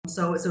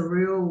So it's a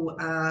real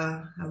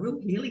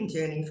healing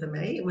journey for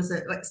me.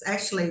 It's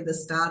actually the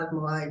start of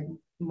I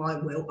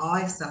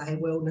say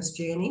wellness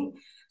journey,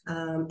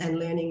 and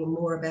learning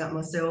more about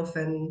myself.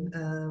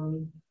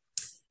 And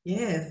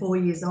yeah, 4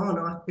 years on,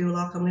 I feel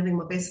like I'm living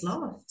my best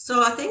life.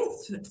 So I think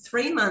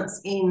 3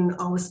 months in,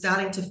 I was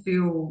starting to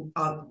feel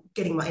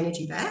getting my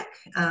energy back,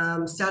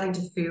 starting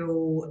to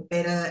feel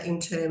better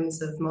in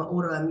terms of my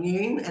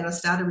autoimmune, and I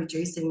started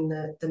reducing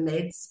the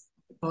meds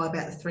by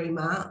about the 3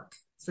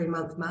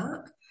 month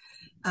mark.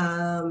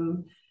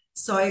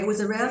 So it was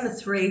around the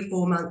 3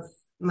 4 month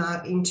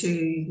mark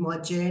into my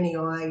journey,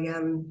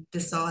 I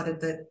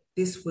decided that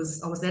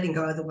I was letting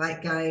go of the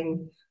weight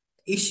gain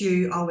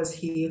issue. I was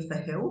here for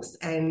health,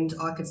 and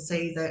I could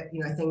see that,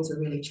 things were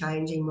really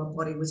changing. My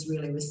body was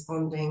really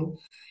responding,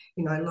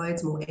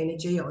 loads more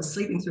energy. I was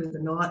sleeping through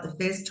the night, the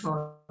first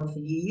time for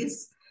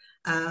years.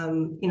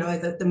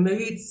 The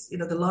moods,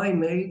 the low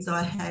moods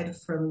I had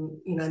from,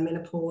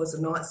 menopause,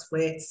 the night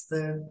sweats,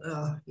 the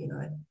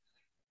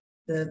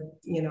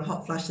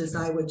hot flushes,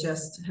 they were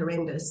just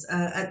horrendous.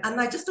 And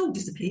they just all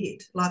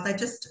disappeared. Like they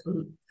just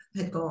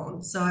had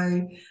gone.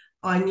 So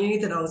I knew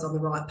that I was on the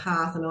right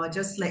path, and I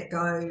just let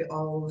go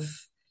of,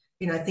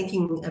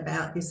 thinking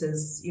about this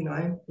as,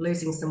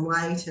 losing some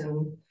weight.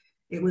 And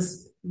it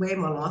was where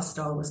my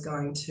lifestyle was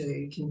going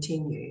to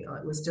continue.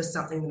 It was just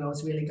something that I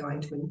was really going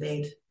to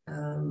embed,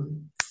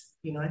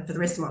 for the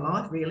rest of my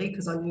life, really,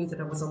 because I knew that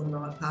I was on the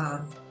right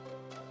path.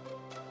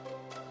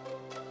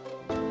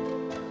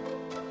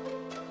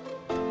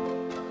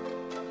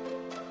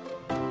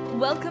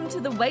 Welcome to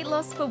the Weight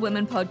Loss for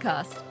Women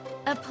podcast,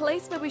 a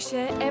place where we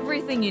share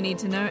everything you need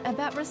to know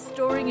about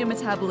restoring your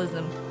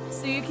metabolism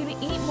so you can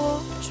eat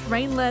more,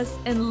 train less,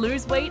 and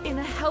lose weight in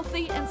a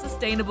healthy and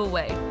sustainable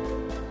way.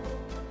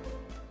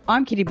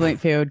 I'm Kitty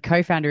Bloomfield,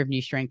 co-founder of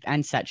New Strength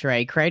and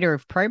Saturate, creator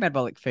of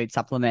pro-metabolic food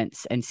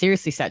supplements and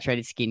seriously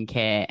saturated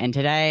skincare. And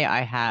today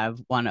I have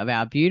one of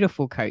our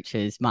beautiful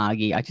coaches,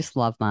 Margie. I just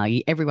love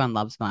Margie. Everyone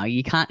loves Margie.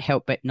 You can't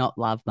help but not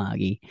love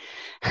Margie.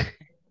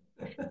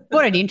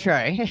 What an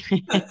intro.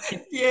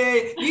 Yeah,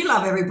 you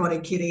love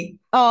everybody, Kitty.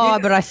 Oh,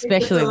 but I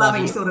especially love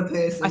you. Sort of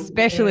person. I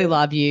especially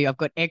love you. I've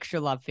got extra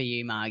love for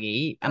you,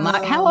 Margie.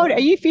 How old are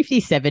you?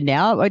 57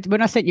 now?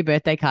 When I sent your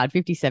birthday card,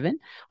 57?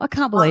 I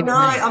can't believe it. No,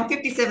 I'm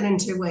 57 in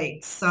 2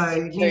 weeks.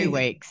 So 2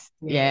 weeks.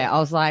 Yeah, I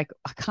was like,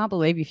 I can't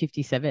believe you're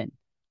 57.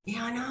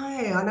 Yeah,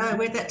 I know.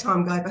 Where'd that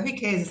time go? But who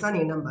cares? It's only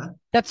a number.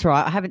 That's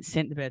right. I haven't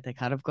sent the birthday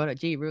card. I've got it.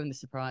 Gee, you ruined the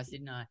surprise,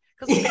 didn't I?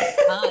 Because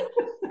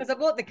I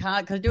bought the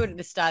card, because I do it at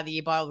the start of the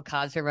year, buy all the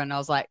cards for everyone. And I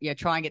was like,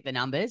 try and get the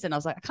numbers. And I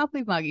was like, I can't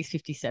believe Margie's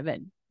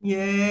 57.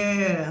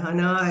 Yeah, I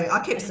know.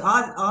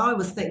 I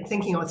was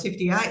thinking I was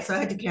 58, so I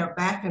had to count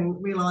back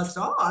and realised,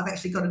 I've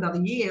actually got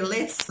another year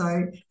less.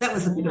 So that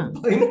was a bit of a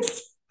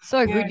bonus.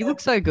 So good. You look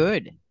so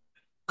good.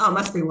 Oh,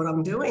 must be what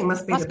I'm doing.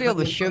 Must be all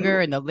the sugar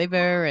and the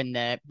liver and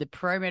the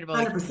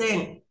pro-metabolic.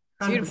 100%.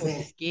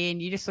 Beautiful skin.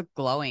 You just look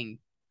glowing.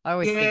 I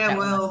always think that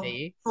when I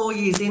see you. 4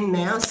 years in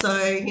now, so,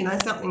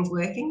 something's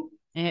working.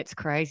 Yeah, it's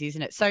crazy,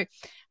 isn't it? So,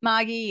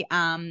 Margie,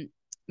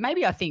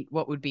 maybe I think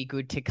what would be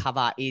good to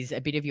cover is a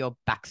bit of your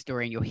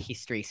backstory and your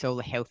history. So all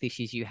the health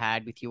issues you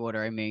had with your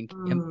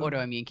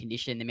autoimmune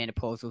condition, the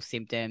menopausal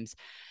symptoms.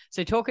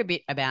 So talk a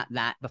bit about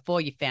that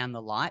before you found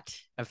the light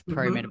of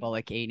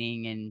pro-metabolic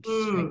eating and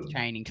strength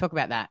training. Talk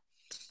about that.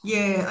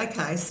 Yeah,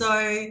 okay. So,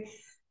 I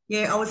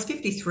was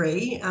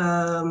 53,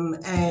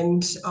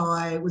 and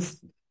I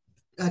was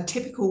a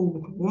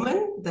typical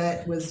woman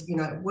that was,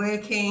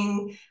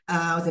 working.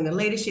 I was in a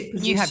leadership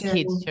position. You have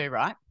kids too,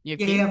 right?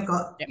 I've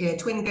got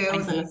twin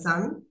girls and a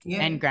son.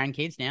 Yeah, and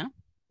grandkids now.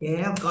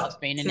 Yeah, I've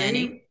got being a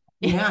nanny.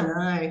 Yeah,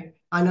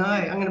 I know.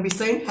 I'm going to be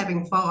soon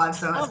having 5.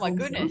 So oh my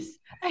goodness.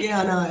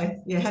 Yeah, I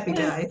know. Yeah, happy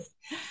days.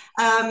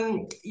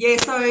 In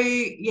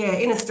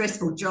a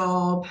stressful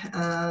job,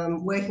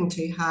 working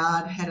too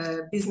hard, had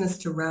a business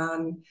to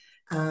run.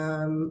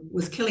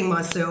 Was killing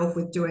myself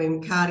with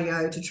doing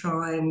cardio to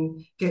try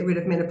and get rid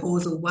of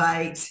menopausal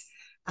weight.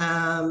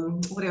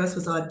 What else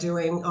was I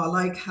doing?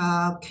 Low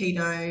carb,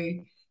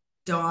 keto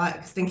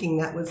diet, thinking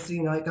that was,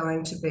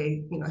 going to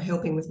be,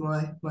 helping with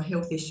my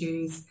health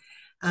issues.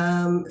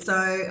 So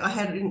I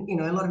had,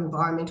 a lot of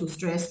environmental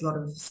stress, a lot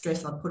of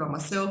stress I put on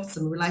myself,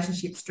 some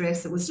relationship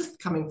stress. It was just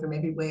coming from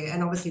everywhere,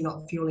 and obviously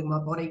not fueling my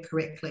body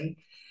correctly.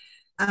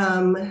 So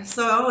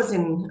I was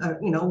in,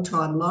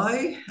 all-time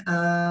low.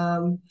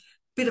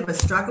 Bit of a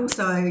struggle.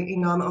 So,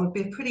 I'm a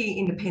pretty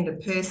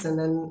independent person,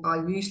 and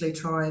I usually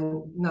try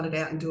and nut it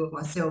out and do it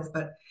myself,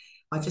 but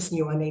I just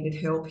knew I needed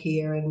help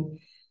here. And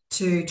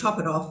to top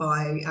it off,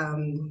 I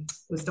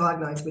was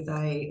diagnosed with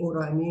a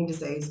autoimmune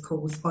disease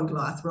called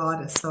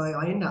spondyloarthritis. So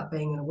I ended up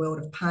being in a world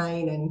of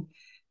pain and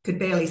could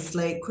barely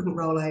sleep, couldn't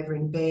roll over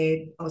in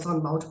bed. I was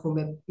on multiple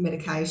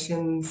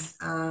medications.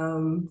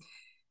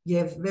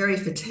 Very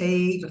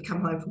fatigued. I'd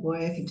come home from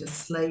work and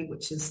just sleep,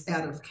 which is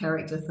out of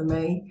character for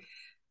me.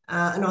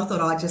 And I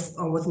thought this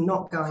is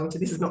not going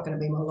to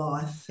be my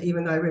life,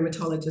 even though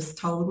rheumatologists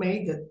told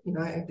me that,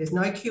 if there's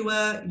no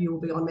cure, you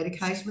will be on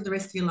medication for the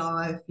rest of your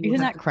life.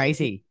 Isn't that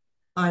crazy?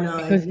 I know.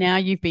 Because now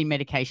you've been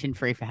medication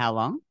free for how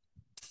long?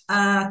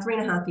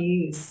 3.5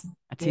 years.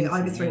 That's Yeah,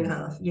 over three and a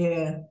insane. half.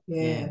 Yeah,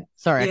 Yeah. yeah,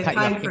 Sorry, I yeah. cut you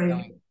off. Pain Keep free.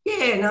 going.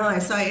 Yeah, no.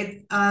 So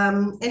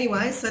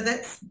anyway, so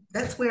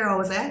that's where I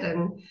was at,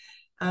 and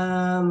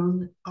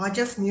I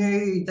just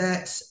knew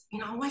that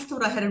I always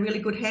thought I had a really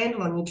good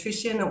handle on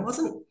nutrition. It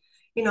wasn't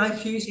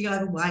hugely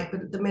overweight,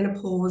 but the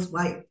menopause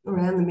weight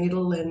around the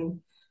middle,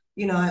 and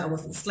I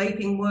wasn't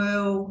sleeping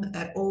well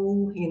at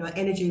all.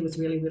 Energy was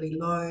really really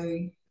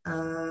low.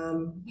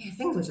 Yeah,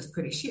 things were just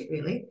pretty shit,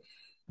 really.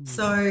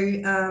 So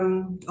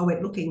Mm. I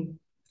went looking,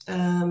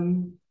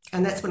 um,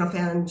 and that's when I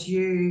found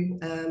you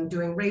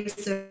doing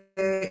research.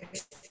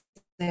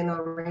 Then I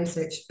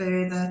researched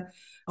further.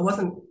 I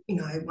wasn't,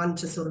 one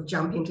to sort of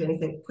jump into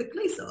anything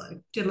quickly, so I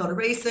did a lot of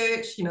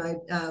research.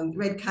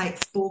 Read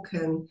Kate's book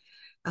and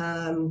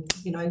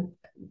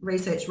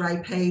researched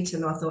Ray Pete,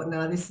 and I thought,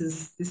 no, this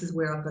is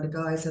where I've got to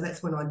go. So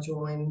that's when I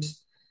joined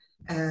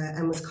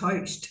and was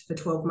coached for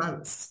 12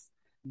 months.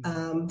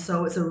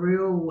 So it's a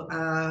real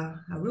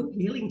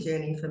healing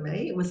journey for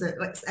me.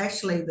 It's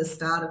actually the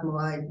start of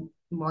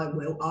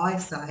I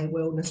say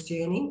wellness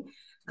journey,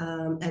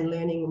 and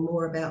learning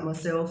more about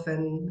myself.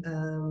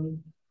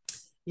 And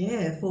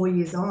yeah, 4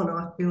 years on,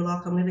 I feel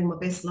like I'm living my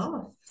best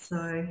life. So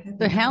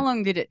So happy how days.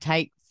 long did it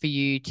take for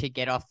you to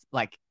get off,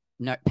 like,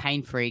 no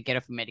pain free, get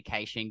off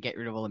medication, get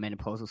rid of all the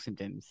menopausal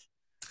symptoms?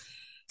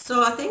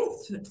 So I think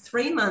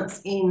 3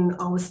 months in,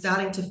 I was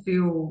starting to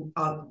feel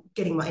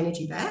getting my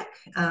energy back,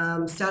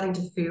 starting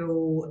to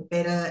feel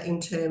better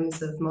in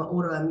terms of my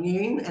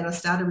autoimmune, and I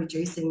started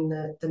reducing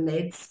the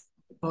meds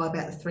by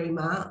about the 3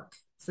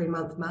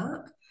 month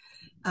mark.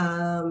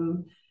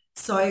 Um,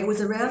 so it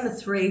was around the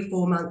 3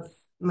 4 month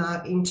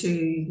mark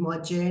into my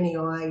journey,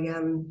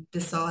 I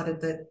decided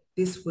that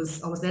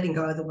I was letting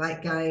go of the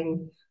weight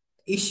gain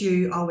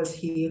issue. I was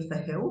here for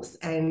health,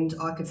 and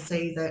I could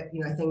see that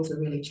things were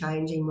really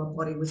changing. My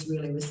body was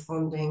really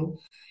responding.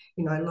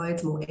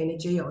 Loads more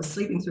energy. I was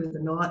sleeping through the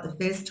night, the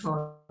first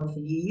time for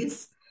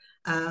years.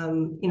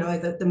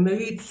 The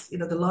moods,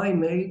 the low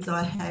moods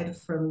I had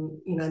from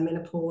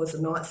menopause,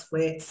 the night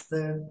sweats,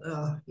 the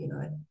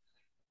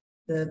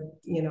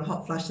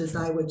hot flushes,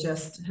 they were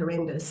just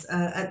horrendous,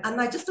 and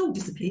they just all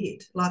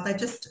disappeared, like they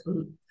just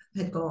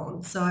had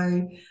gone.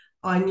 So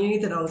I knew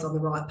that I was on the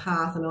right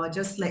path, and I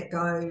just let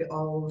go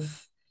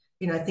of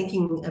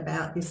thinking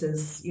about this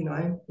as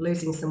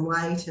losing some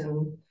weight,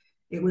 and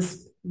it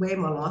was where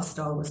my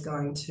lifestyle was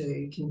going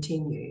to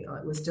continue.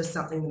 It was just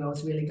something that I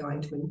was really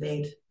going to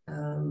embed,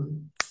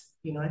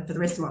 for the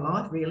rest of my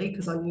life, really,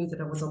 because I knew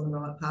that I was on the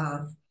right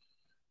path.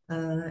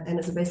 And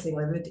it's the best thing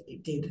I ever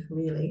did,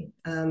 really.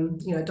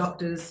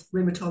 Doctors,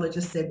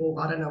 rheumatologists said,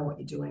 well, I don't know what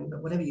you're doing,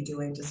 but whatever you're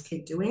doing, just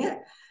keep doing it.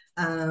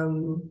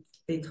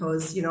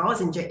 Because, I was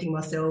injecting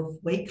myself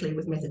weekly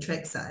with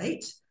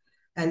methotrexate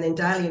and then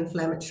daily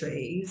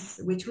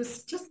inflammatories, which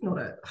was just not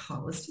a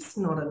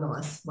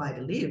nice way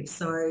to live.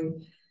 So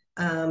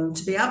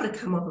to be able to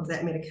come off of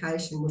that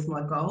medication was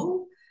my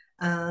goal.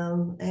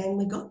 And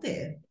we got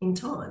there in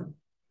time.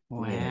 Yeah.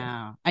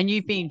 Wow. And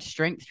you've been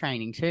strength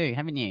training too,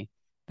 haven't you?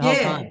 The whole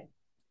Yeah, time.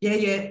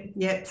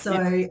 yeah. So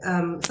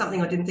Yeah.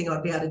 something I didn't think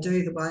I'd be able to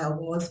do the way I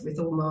was with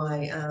all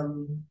my,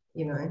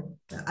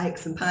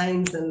 aches and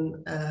pains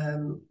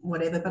and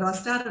whatever. But I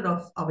started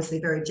off obviously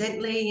very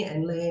gently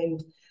and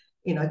learned,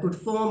 good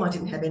form. I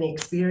didn't have any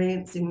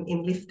experience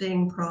in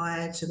lifting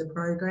prior to the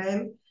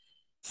program.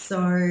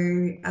 So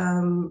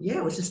yeah,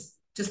 it was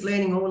just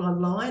learning all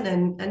online.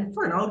 And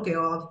for an old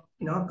girl,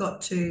 I've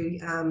got to,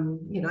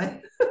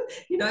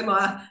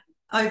 my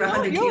over Oh,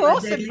 100 you're kilo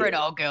awesome for deadlift. an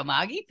old girl,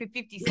 Margie. For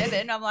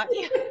 57, I'm like,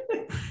 yeah.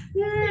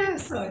 Yeah,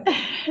 so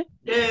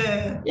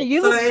yeah. Yeah,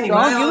 you So look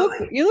anyway,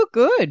 strong. You look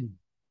good.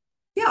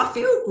 yeah, I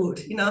feel good.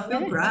 I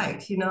feel Yeah.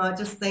 great. I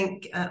just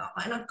think, and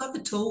I've got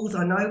the tools.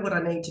 I know what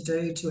I need to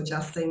do to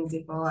adjust things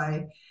if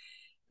I,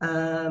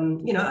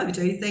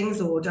 overdo things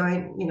or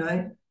don't,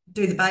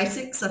 do the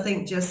basics. I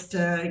think just,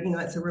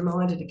 it's a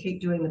reminder to keep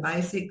doing the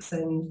basics,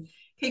 and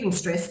keeping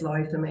stress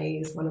low for me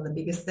is one of the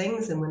biggest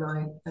things. And when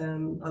I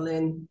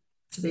learn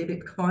to be a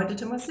bit kinder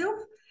to myself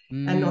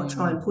and not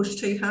try Mm, and push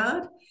too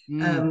hard.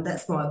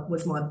 mm,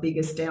 Was my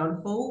biggest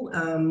downfall.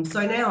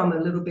 So now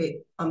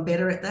I'm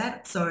better at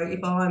that. So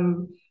if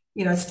I'm,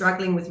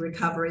 struggling with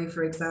recovery,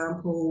 for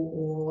example,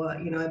 or,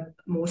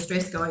 more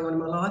stress going on in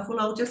my life, well,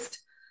 I'll just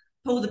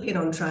pull the pin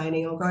on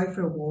training. I'll go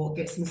for a walk,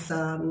 get some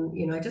sun,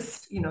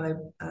 just, do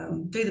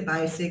the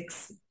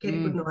basics, get a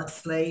good mm, night's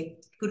sleep,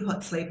 good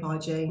hot sleep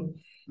hygiene.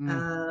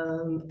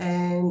 mm,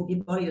 And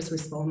your body just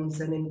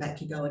responds, and then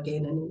back you go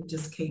again, and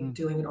just keep mm.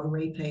 doing it on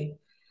repeat.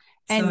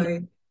 And So,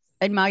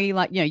 and Margie,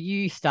 like,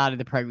 you started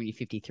the program when you're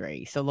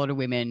 53. So a lot of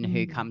women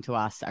who mm, come to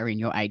us are in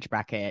your age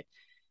bracket,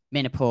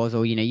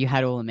 menopausal, you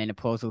had all the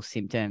menopausal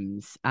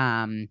symptoms.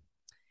 And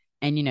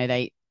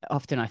they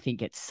often, I think,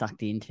 get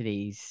sucked into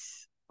these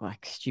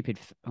like stupid,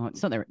 oh,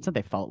 it's not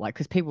their fault, like,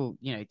 because people,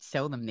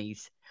 sell them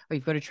these, oh,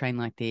 you've got to train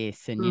like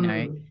this, and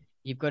mm,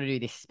 you've got to do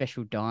this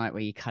special diet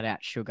where you cut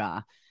out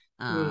sugar.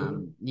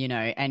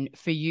 mm. And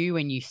for you,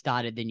 when you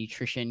started the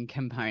nutrition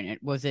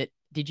component,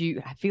 did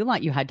you feel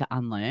like you had to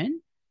unlearn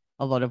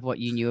a lot of what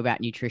you knew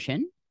about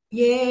nutrition?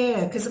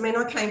 Yeah, because I mean,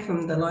 I came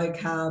from the low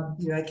carb,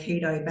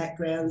 keto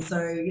background, so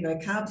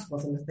carbs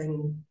wasn't a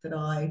thing that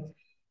I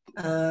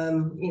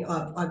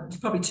was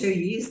probably 2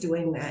 years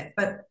doing that.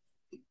 But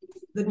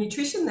the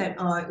nutrition that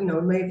I,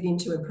 moved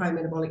into in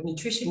pro-metabolic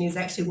nutrition is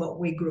actually what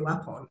we grew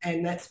up on,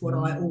 and that's what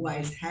I Mm.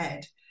 always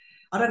had.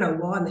 I don't know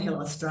why in the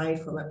hell I strayed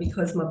from it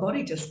because my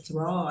body just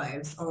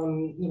thrives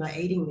on,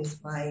 eating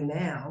this way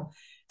now.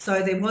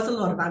 So there was a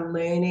lot of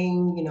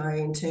unlearning,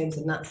 in terms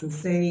of nuts and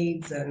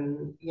seeds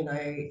and,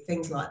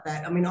 things like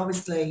that. I mean,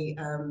 obviously,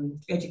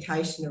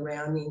 education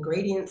around the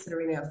ingredients that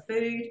are in our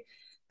food,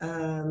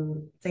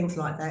 things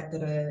like that,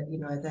 that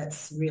are,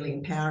 that's really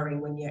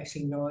empowering when you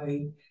actually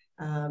know,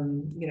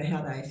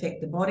 how they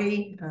affect the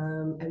body,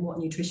 and what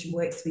nutrition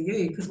works for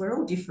you, because we're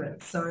all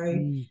different. So,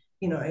 Mm.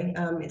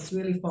 it's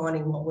really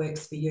finding what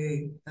works for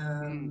you.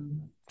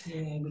 Mm.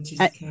 Yeah, which is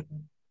And, key.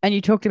 and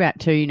you talked about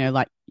too,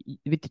 like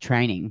with the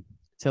training.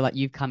 So like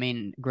you've come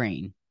in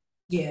green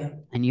Yeah.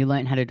 and you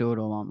learn how to do it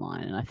all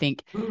online. And I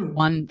think Mm.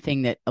 one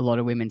thing that a lot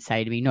of women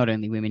say to me, not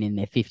only women in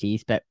their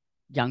 50s, but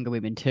younger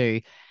women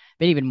too,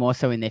 but even more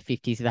so in their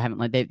 50s, they haven't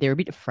like they're a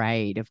bit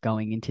afraid of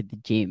going into the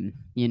gym,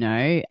 and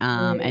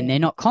Yeah. they're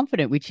not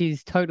confident, which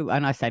is total.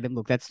 And I say to them,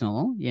 look, that's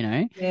normal,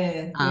 Yeah.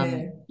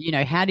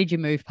 Yeah. How did you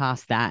move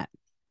past that?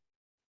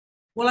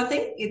 Well, I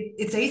think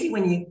it's easy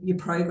when your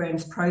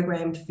program's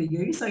programmed for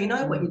you. So you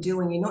know what Mm, you're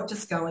doing. You're not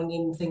just going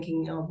in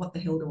thinking, oh, what the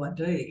hell do I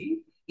do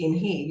in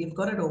here? You've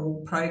got it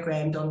all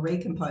programmed on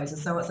Recomposer.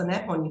 So it's an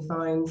app on your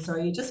phone. So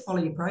you just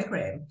follow your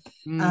program.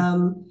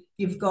 mm,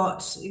 You've got,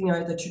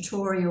 the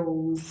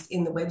tutorials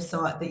in the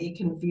website that you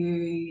can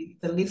view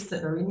the lifts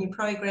that are in your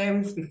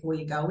programs before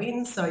you go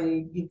in. So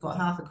you've got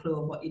half a clue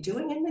of what you're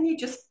doing. And then you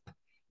just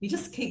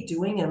keep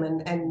doing them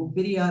and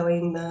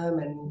videoing them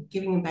and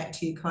giving them back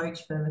to your coach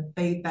for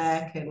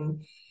feedback.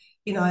 And,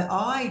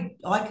 I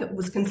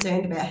was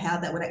concerned about how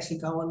that would actually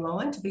go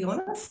online, to be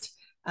honest,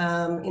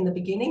 in the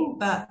beginning,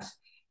 but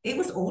it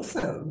was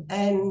awesome.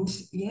 And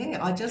yeah,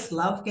 I just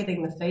love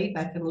getting the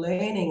feedback and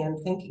learning and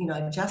thinking,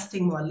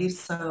 adjusting my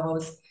lifts so I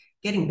was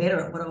getting better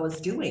at what I was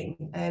doing.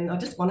 And I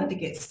just wanted to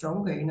get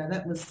stronger.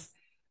 That was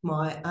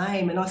my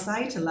aim. And I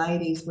say to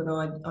ladies when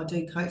I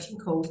do coaching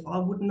calls, I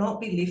would not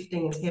be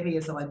lifting as heavy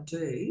as I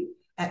do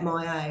at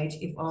my age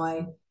if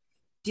I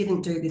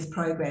didn't do this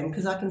program,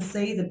 because I can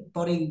see the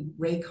body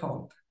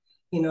recomp,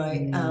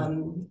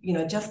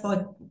 mm. just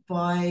by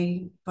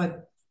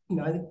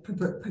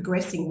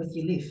progressing with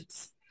your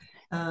lifts.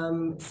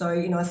 So,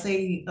 I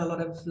see a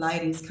lot of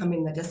ladies come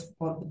in, they just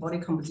want the body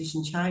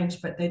composition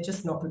changed, but they're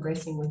just not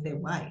progressing with their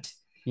weight.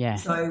 Yeah,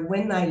 So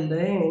when they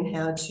learn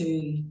how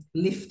to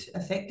lift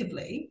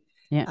effectively,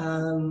 yeah.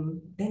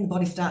 then the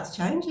body starts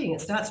changing.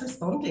 It starts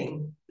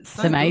responding. It's It's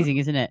so good. amazing,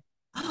 isn't it?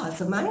 Oh, it's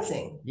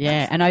amazing.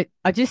 Yeah, and Absolutely.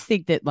 I just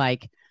think that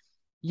like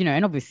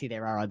and obviously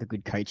there are other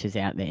good coaches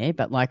out there,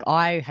 but like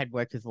I had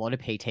worked with a lot of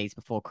PTs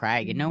before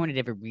Craig, and no one had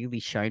ever really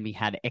shown me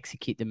how to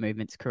execute the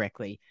movements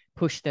correctly,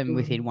 push them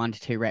within Mm, 1 to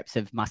 2 reps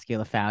of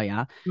muscular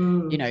failure,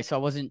 mm, so I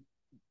wasn't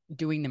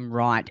doing them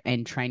right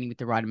and training with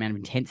the right amount of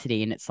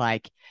intensity. And it's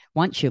like,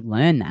 once you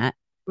learn that,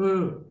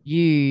 mm,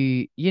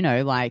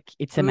 like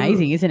it's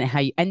amazing, mm. isn't it? How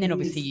you, and It then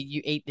obviously is.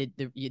 you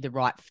eat the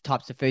right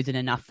types of foods and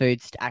enough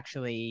foods to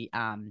actually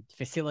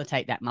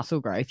facilitate that muscle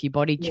growth. Your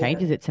body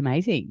changes. Yeah. It's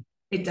amazing.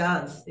 It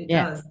does. It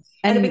Yeah. does.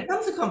 And it And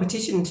becomes a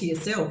competition to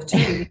yourself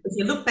too, because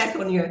you look back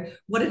on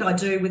what did I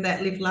do with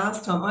that lift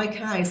last time?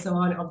 Okay, so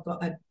I've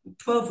got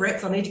 12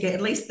 reps. I need to get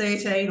at least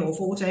 13 or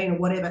 14 or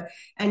whatever.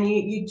 And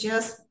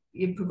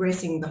you're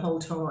progressing the whole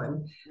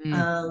time.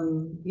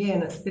 mm, Yeah,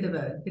 and it's a bit of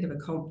a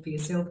comp for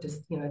yourself to,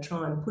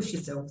 try and push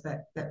yourself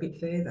that bit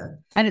further.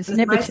 and it's And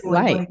it's never too amazing what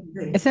your late. body can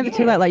do. It's never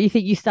too Yeah, late. Like you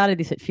think you started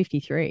this at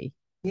 53.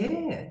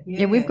 yeah,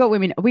 Yeah, we've yeah. got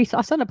women. I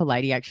signed up a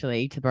lady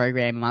actually to the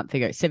program a month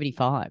ago,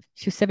 75.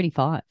 She was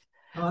 75.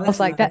 Oh, I was that's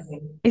like, that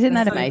amazing. isn't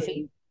That's that so good.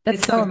 amazing? That's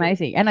It's so so good.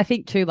 amazing. And I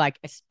think too, like,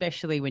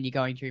 especially when you're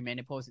going through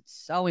menopause, it's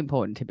so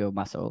important to build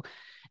muscle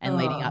and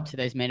leading up Oh. to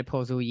those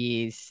menopausal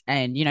years.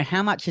 And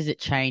how much has it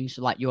changed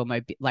like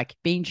like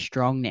being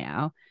strong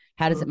now?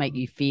 How does it make Mm.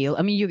 you feel?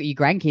 I mean, your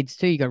grandkids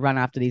too, you got to run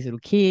after these little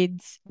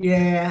kids.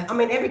 Yeah, I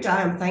mean, every day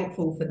I'm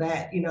thankful for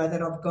that,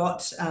 that I've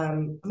got,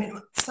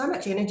 so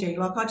much energy.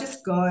 Like, I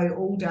just go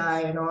all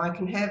day and I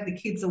can have the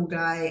kids all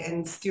day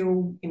and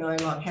still,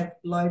 like have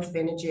loads of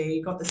energy.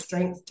 You've got the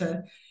strength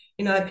to,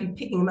 be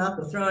picking them up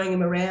or throwing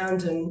them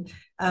around. And,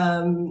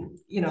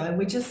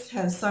 we just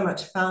have so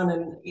much fun,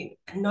 and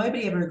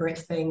nobody ever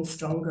regrets being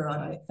stronger, I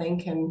don't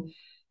think. And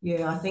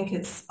yeah, I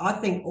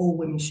think all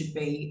women should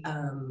be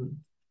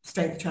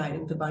strength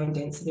training for bone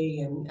density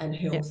and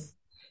Yep, health.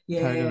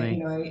 Yeah,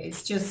 totally.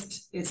 it's And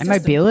just a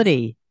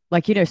mobility.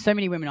 Like, so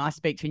many women I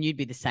speak to, and you'd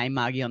be the same,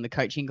 Margie, on the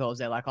coaching calls.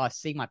 They're like, I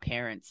see my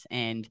parents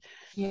and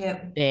yeah,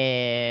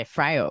 they're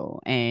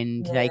frail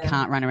and they yeah.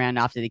 can't run around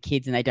after the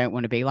kids and they don't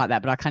want to be like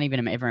that. But I can't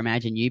even ever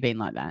imagine you being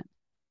like that.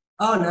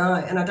 Oh no,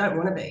 and I don't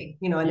want to be.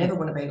 I Yeah. never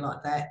want to be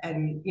like that.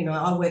 And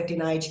I worked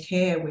in aged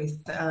care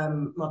with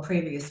my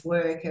previous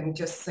work, and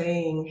just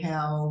seeing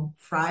how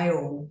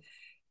frail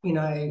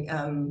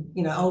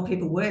old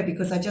people were,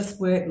 because they just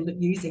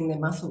weren't using their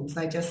muscles.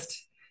 They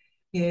just,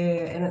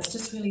 yeah, and it's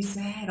just really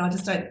sad. I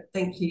just don't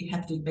think you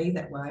have to be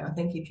that way. I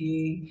think if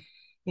you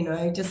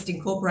just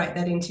incorporate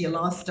that into your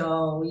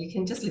lifestyle, you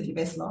can just live your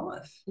best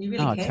life. You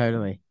really Oh, can.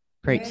 totally.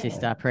 Preach, Yeah.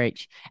 sister,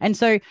 preach. And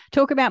so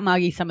talk about,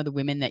 Margie, some of the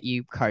women that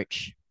you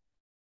coach.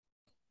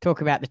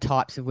 Talk about the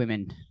types of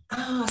women.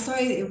 So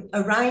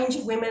a range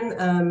of women.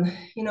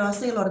 I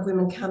see a lot of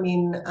women come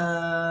in,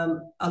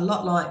 a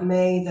lot like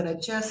me, that are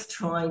just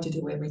trying to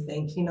do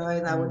everything. They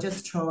were Mm,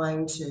 just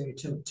trying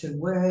to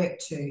work,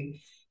 to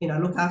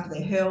look after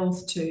their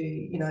health,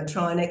 to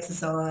try and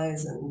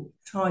exercise and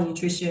try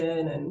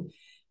nutrition, and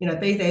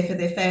be there for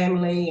their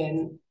family,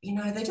 and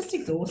they're just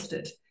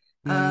exhausted.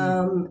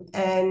 mm,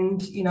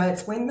 And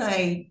it's when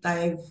they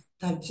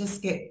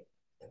just get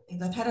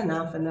they've had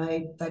enough, and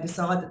they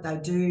decide that they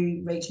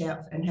do reach out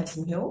and have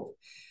some help.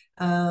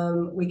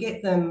 We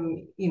get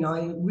them,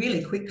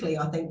 really quickly,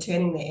 I think,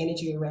 turning their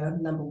energy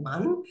around, number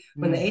one,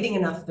 when mm, they're eating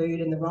enough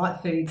food and the right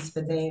foods for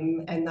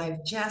them, and they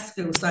just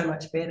feel so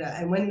much better.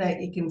 And when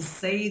you can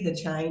see the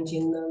change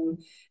in them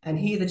and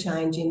hear the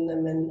change in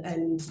them,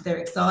 and they're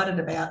excited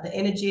about the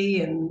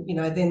energy, and,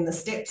 then the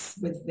steps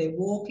with their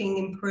walking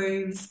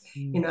improves,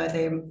 mm,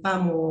 they're far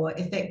more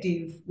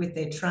effective with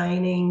their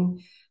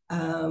training,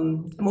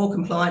 more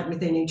compliant with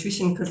their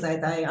nutrition, because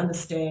they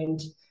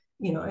understand,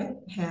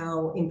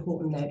 how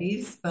important that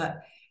is. But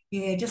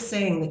yeah, just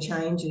seeing the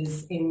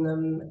changes in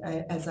them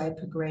as they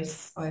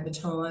progress over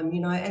time,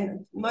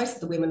 and most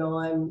of the women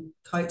I'm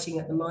coaching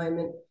at the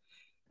moment,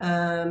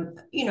 around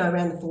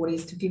the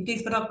 40s to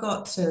 50s, but I've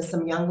got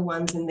some younger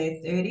ones in their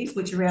 30s,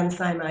 which are around the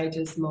same age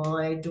as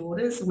my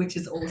daughters, which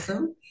is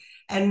awesome.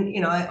 And,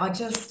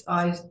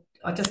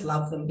 I just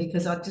love them,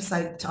 because I just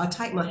say, I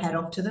take my hat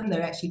off to them.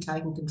 They're actually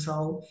taking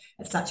control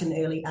at such an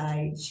early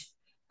age.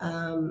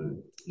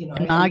 And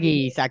And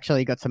Margie's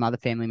actually got some other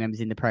family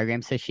members in the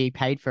program. So she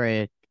paid for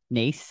her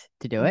niece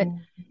to do it.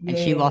 And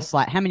she yeah, lost,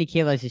 like, how many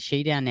kilos is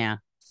she down now?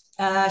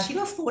 she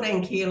lost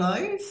 14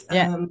 kilos,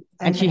 Yeah. And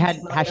and she had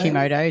had Hashimoto's.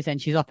 Hashimoto's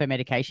and she's off her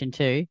medication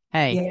too.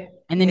 Hey. Yeah,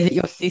 And then yeah, is it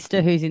your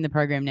sister who's in the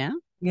program now?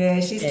 yeah,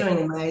 she's Yeah. doing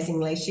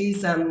amazingly.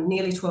 She's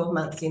nearly 12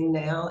 months in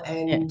now, Yeah.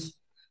 and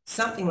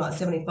something like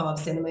 75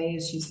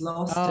 centimeters she's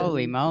lost,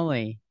 Holy and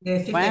moly. yeah,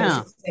 15 or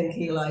Wow. 16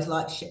 kilos,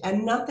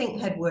 and nothing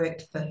had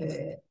worked for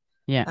her,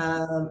 Yeah.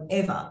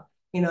 ever.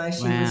 She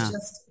was Wow.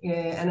 just,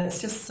 yeah, and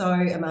it's just so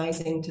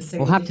amazing to see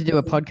We'll the have to do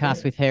difference a in podcast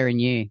her. with her and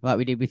you, like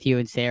we did with you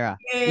and Sarah.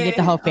 You get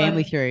the Yeah, whole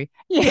family through.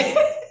 Yeah.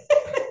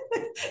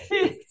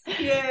 yeah,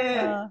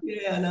 yeah, Uh,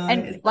 yeah, I know.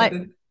 and It's so like,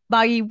 good.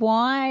 Maggie,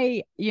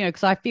 why,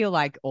 because I feel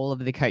like all of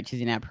the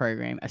coaches in our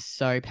program are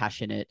so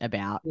passionate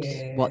about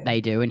what Yeah. they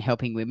do and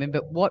helping women,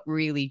 but what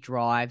really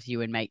drives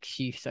you and makes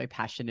you so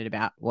passionate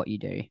about what you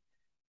do?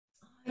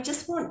 I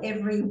just want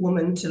every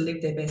woman to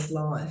live their best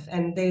life,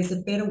 and there's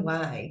a better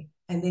way.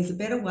 And there's a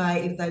better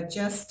way if they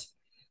just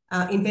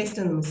invest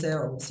in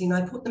themselves,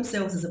 put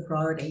themselves as a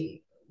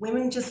priority.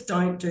 Women just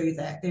don't do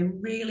that. They're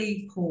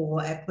really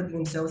poor at putting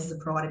themselves as a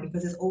priority,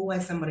 because there's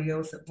always somebody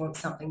else that wants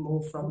something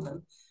more from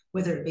them,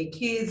 whether it be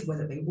kids,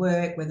 whether it be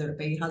work, whether it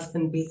be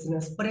husband,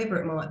 business, whatever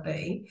it might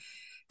be.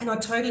 And I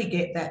totally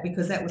get that,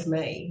 because that was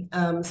me.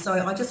 So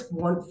I just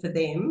want for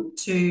them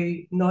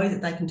to know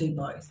that they can do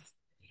both.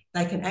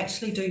 They can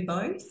actually do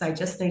both. They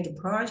just need to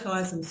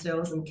prioritize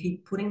themselves and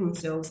keep putting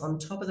themselves on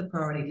top of the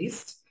priority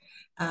list,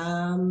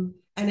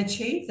 and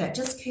achieve that.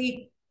 Just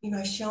keep,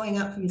 showing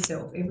up for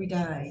yourself every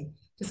day.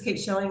 Just keep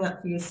showing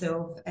up for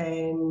yourself,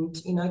 and,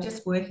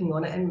 just working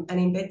on it, and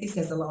embed this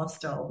as a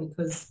lifestyle,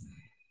 because,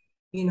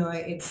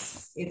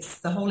 it's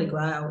the holy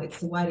grail. It's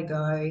the way to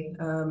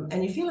go.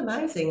 And you feel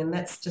amazing. And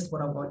that's just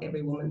what I want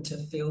every woman to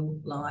feel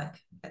like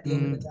at the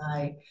end of the Mm.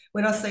 day.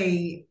 When I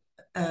see,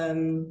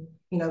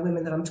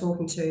 women that I'm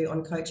talking to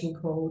on coaching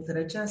calls that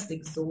are just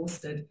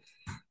exhausted,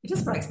 it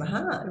just breaks my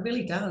heart. It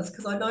really does,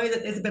 because I know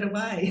that there's a better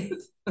way.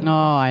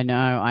 Oh, I know,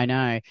 I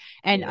know.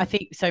 And Yeah. I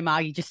think so,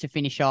 Margie, just to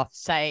finish off,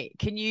 say,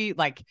 can you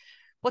like,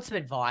 what's some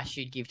advice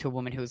you'd give to a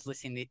woman who's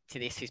listening to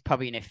this, who's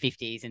probably in her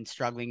 50s and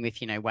struggling with,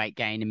 weight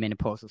gain and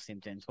menopausal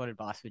symptoms? What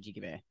advice would you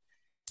give her?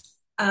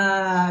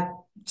 uh,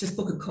 just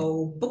book a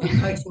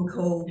coaching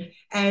call,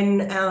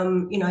 and,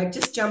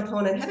 just jump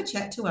on and have a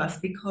chat to us,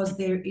 because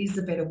there is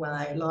a better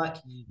way. Like,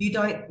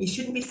 Mm, you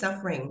shouldn't be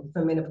suffering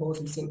from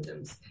menopausal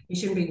symptoms. You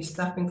shouldn't be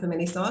suffering from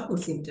any cycle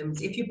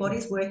symptoms. If your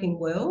body's working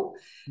well,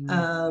 mm,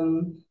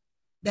 um,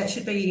 that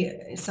should be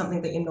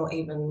something that you're not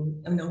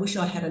even. I mean, I wish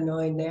I had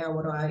known now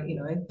what I,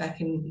 back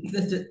in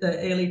the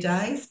early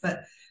days,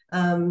 but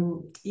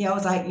yeah, I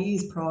was 8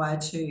 years prior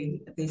to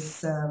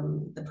this,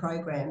 the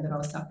program, that I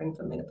was suffering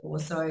from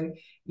menopause. So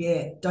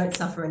yeah, don't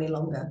suffer any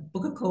longer.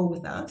 Book a call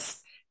with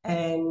us,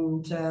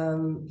 and,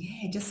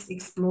 yeah, just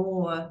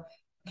explore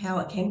how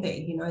it can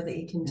be. That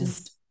you can yeah.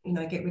 just,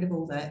 get rid of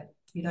all that.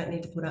 You don't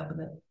need to put up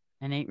with it.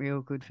 And eat real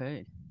good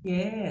food.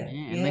 Yeah,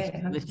 Yeah, and lift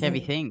yeah, lift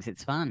heavy 100%. things.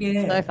 It's fun.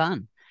 It's so Yeah,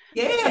 fun.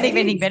 yeah, Can't think it of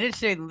anything is. better to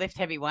do than lift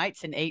heavy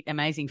weights and eat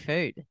amazing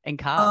food and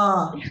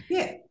carbs. Oh,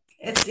 yeah.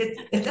 That's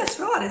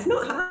right. It's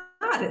not hard.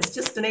 hard. It's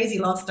just an easy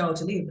lifestyle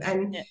to live.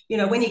 And,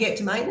 Yeah. when you get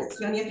to maintenance,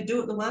 you only have to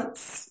do it the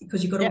once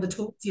because you've got all Yeah. the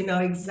tools. You know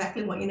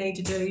exactly what you need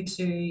to do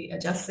to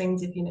adjust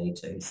things if you need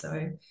to.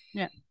 So,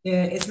 Yeah.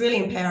 yeah, it's really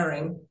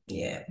empowering.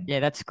 Yeah. Yeah,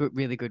 that's good.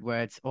 Really good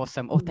words.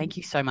 Awesome. Oh, thank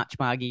you so much,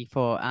 Margie,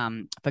 for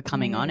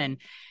coming on. Yeah. And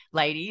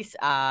ladies,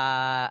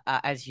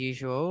 as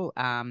usual,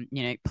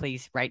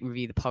 please rate and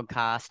review the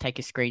podcast. Take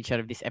a screenshot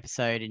of this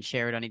episode and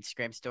share it on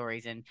Instagram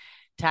stories and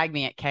tag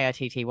me at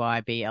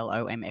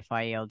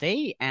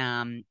KITTYBLOMFIELD.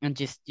 And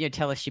just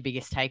tell us your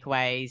biggest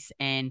takeaways.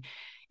 And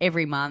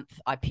every month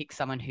I pick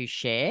someone who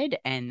shared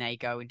and they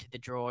go into the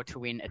draw to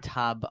win a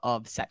tub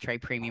of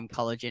Saturé Premium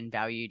Collagen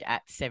valued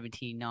at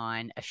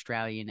 79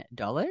 Australian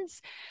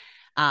dollars.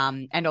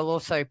 And I'll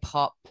also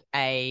pop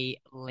a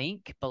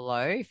link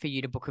below for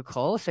you to book a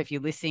call. So if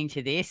you're listening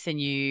to this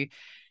and you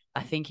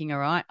are thinking, all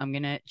right, I'm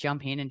going to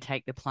jump in and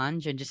take the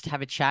plunge and just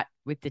have a chat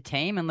with the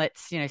team and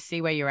let's,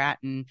 see where you're at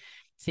and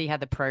see how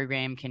the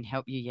program can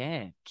help you.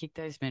 Yeah. Kick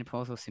those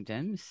menopausal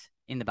symptoms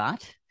in the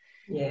butt.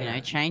 Yeah.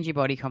 Change your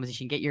body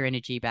composition, get your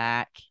energy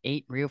back,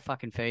 eat real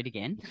fucking food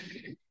again.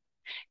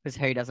 Because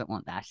who doesn't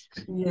want that?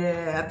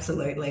 Yeah,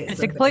 absolutely.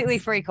 It's a completely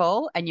free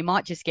call and you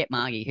might just get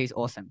Margie, who's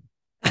awesome.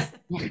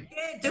 Yeah,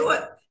 do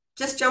it.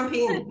 Just jump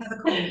in, have a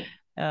call.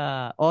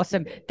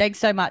 Awesome. Thanks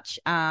so much,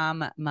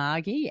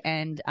 Margie.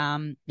 And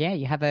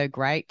you have a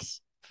great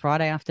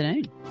Friday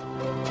afternoon.